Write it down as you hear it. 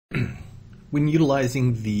When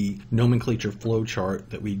utilizing the nomenclature flowchart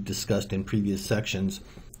that we discussed in previous sections,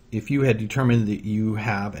 if you had determined that you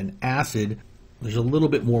have an acid, there's a little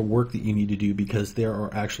bit more work that you need to do because there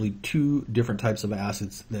are actually two different types of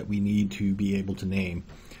acids that we need to be able to name.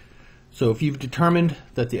 So if you've determined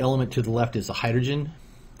that the element to the left is a hydrogen,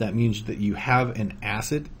 that means that you have an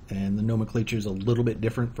acid, and the nomenclature is a little bit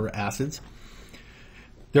different for acids.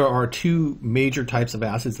 There are two major types of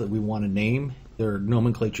acids that we want to name. Their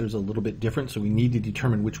nomenclature is a little bit different, so we need to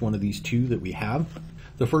determine which one of these two that we have.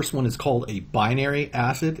 The first one is called a binary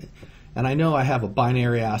acid, and I know I have a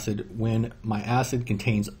binary acid when my acid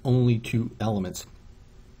contains only two elements.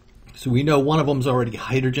 So we know one of them is already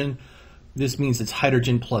hydrogen. This means it's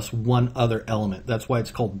hydrogen plus one other element. That's why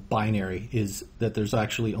it's called binary, is that there's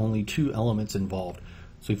actually only two elements involved.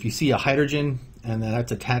 So if you see a hydrogen and then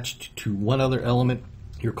that's attached to one other element,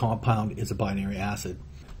 your compound is a binary acid.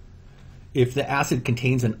 If the acid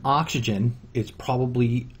contains an oxygen, it's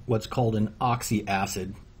probably what's called an oxy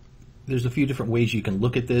acid. There's a few different ways you can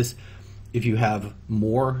look at this. If you have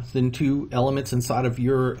more than two elements inside of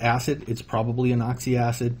your acid, it's probably an oxy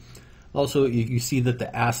acid. Also, you see that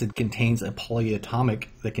the acid contains a polyatomic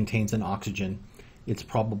that contains an oxygen. It's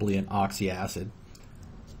probably an oxy acid.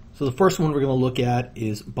 So the first one we're going to look at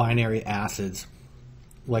is binary acids.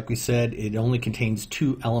 Like we said, it only contains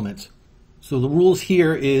two elements. So the rules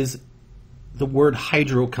here is the word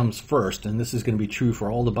hydro comes first, and this is going to be true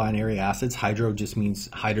for all the binary acids. Hydro just means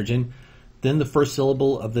hydrogen. Then the first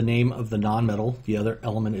syllable of the name of the nonmetal, the other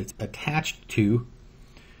element it's attached to,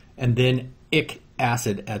 and then ic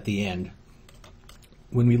acid at the end.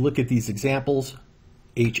 When we look at these examples,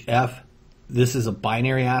 HF, this is a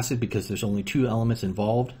binary acid because there's only two elements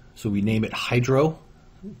involved, so we name it hydro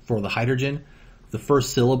for the hydrogen. The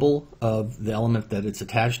first syllable of the element that it's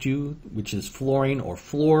attached to, which is fluorine or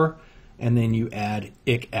fluor, and then you add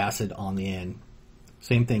ic acid on the end.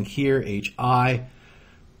 Same thing here, HI,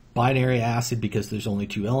 binary acid because there's only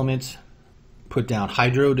two elements. Put down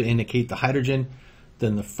hydro to indicate the hydrogen,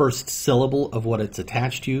 then the first syllable of what it's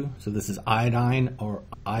attached to, so this is iodine or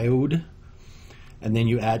iode, and then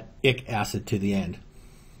you add ic acid to the end.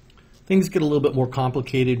 Things get a little bit more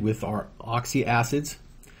complicated with our oxy acids,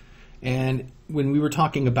 and when we were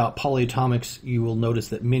talking about polyatomics, you will notice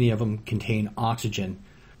that many of them contain oxygen.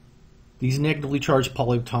 These negatively charged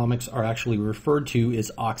polyatomics are actually referred to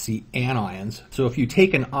as oxyanions. So if you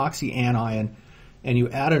take an oxyanion and you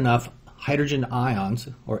add enough hydrogen ions,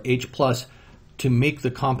 or H+, to make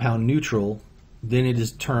the compound neutral, then it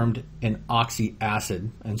is termed an oxy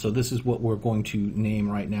acid. And so this is what we're going to name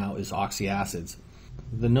right now is oxyacids.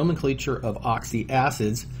 The nomenclature of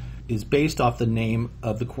oxyacids is based off the name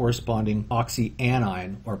of the corresponding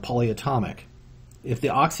oxyanion or polyatomic. If the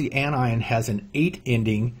oxyanion has an 8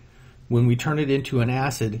 ending, when we turn it into an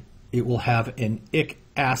acid, it will have an ic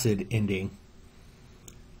acid ending.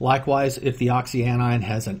 Likewise, if the oxyanion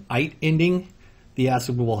has an ite ending, the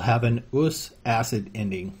acid will have an us acid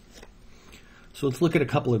ending. So let's look at a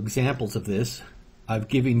couple of examples of this. I've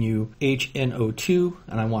given you HNO2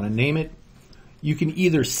 and I want to name it. You can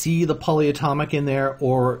either see the polyatomic in there,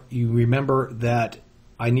 or you remember that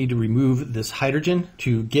I need to remove this hydrogen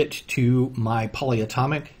to get to my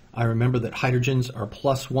polyatomic. I remember that hydrogens are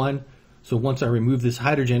 +1, so once I remove this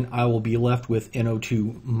hydrogen, I will be left with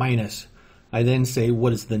NO2-. I then say,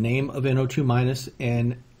 what is the name of NO2-,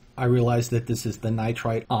 and I realize that this is the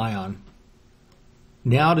nitrite ion.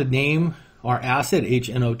 Now to name our acid,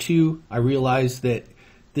 HNO2, I realize that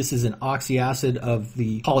this is an oxyacid of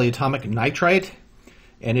the polyatomic nitrite,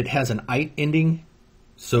 and it has an ite ending.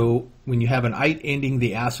 So when you have an ite ending,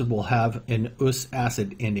 the acid will have an us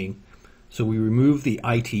acid ending. So we remove the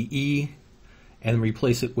ITE and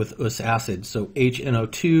replace it with us acid. So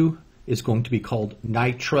HNO2 is going to be called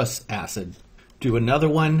nitrous acid. Do another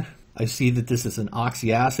one. I see that this is an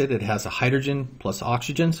oxyacid. It has a hydrogen plus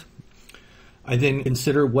oxygens. I then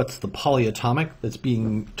consider what's the polyatomic that's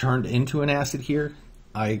being turned into an acid here.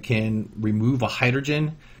 I can remove a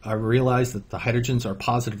hydrogen. I realize that the hydrogens are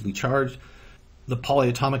positively charged. The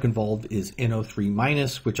polyatomic involved is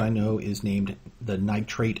NO3-, which I know is named the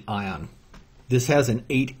nitrate ion. This has an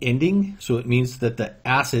 8 ending, so it means that the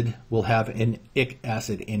acid will have an ic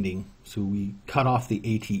acid ending. So we cut off the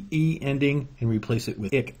ATE ending and replace it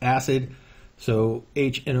with ic acid. So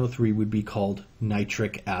HNO3 would be called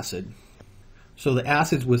nitric acid. So the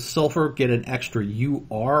acids with sulfur get an extra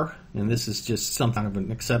UR, and this is just some kind of an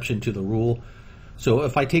exception to the rule. So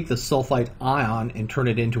if I take the sulfite ion and turn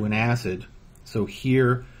it into an acid, so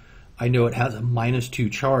here I know it has a -2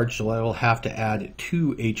 charge, so I will have to add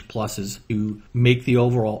 2 H pluses to make the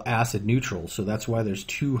overall acid neutral. So that's why there's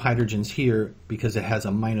 2 hydrogens here, because it has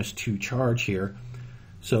a -2 charge here.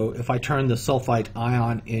 So if I turn the sulfite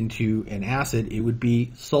ion into an acid, it would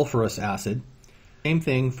be sulfurous acid. Same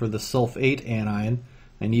thing for the sulfate anion.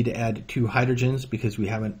 I need to add 2 hydrogens because we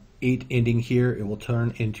have an 8 ending here. It will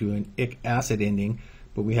turn into an ic acid ending,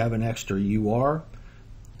 but we have an extra UR.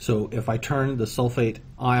 So if I turn the sulfate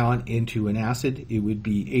ion into an acid, it would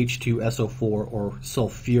be H2SO4 or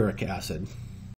sulfuric acid.